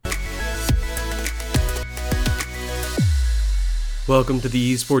Welcome to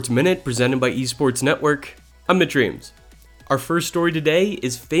the Esports Minute presented by Esports Network. I'm Mitch Reams. Our first story today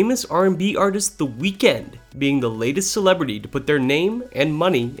is famous R&B artist The Weeknd being the latest celebrity to put their name and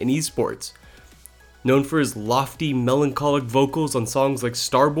money in esports. Known for his lofty, melancholic vocals on songs like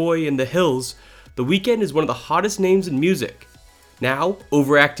Starboy and The Hills, The Weeknd is one of the hottest names in music. Now,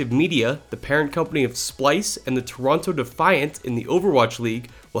 Overactive Media, the parent company of Splice and the Toronto Defiant in the Overwatch League,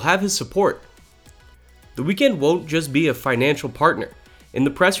 will have his support. The Weeknd won't just be a financial partner. In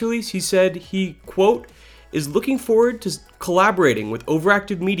the press release, he said he, quote, is looking forward to collaborating with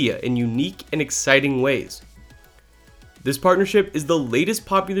Overactive Media in unique and exciting ways. This partnership is the latest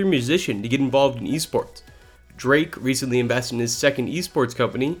popular musician to get involved in esports. Drake recently invested in his second esports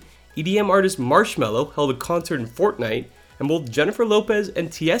company. EDM artist Marshmello held a concert in Fortnite, and both Jennifer Lopez and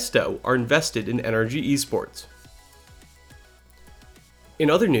Tiesto are invested in NRG Esports. In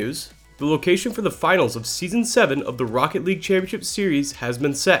other news, the location for the finals of Season 7 of the Rocket League Championship Series has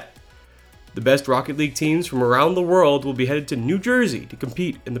been set. The best Rocket League teams from around the world will be headed to New Jersey to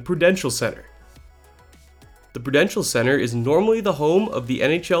compete in the Prudential Center. The Prudential Center is normally the home of the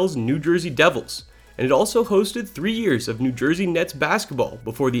NHL's New Jersey Devils, and it also hosted 3 years of New Jersey Nets basketball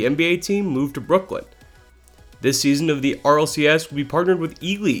before the NBA team moved to Brooklyn. This season of the RLCS will be partnered with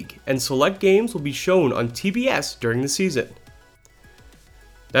E-League, and select games will be shown on TBS during the season.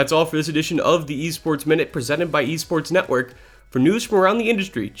 That's all for this edition of the Esports Minute presented by Esports Network. For news from around the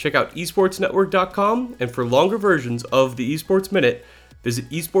industry, check out esportsnetwork.com, and for longer versions of the Esports Minute, visit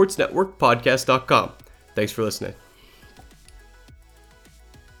esportsnetworkpodcast.com. Thanks for listening.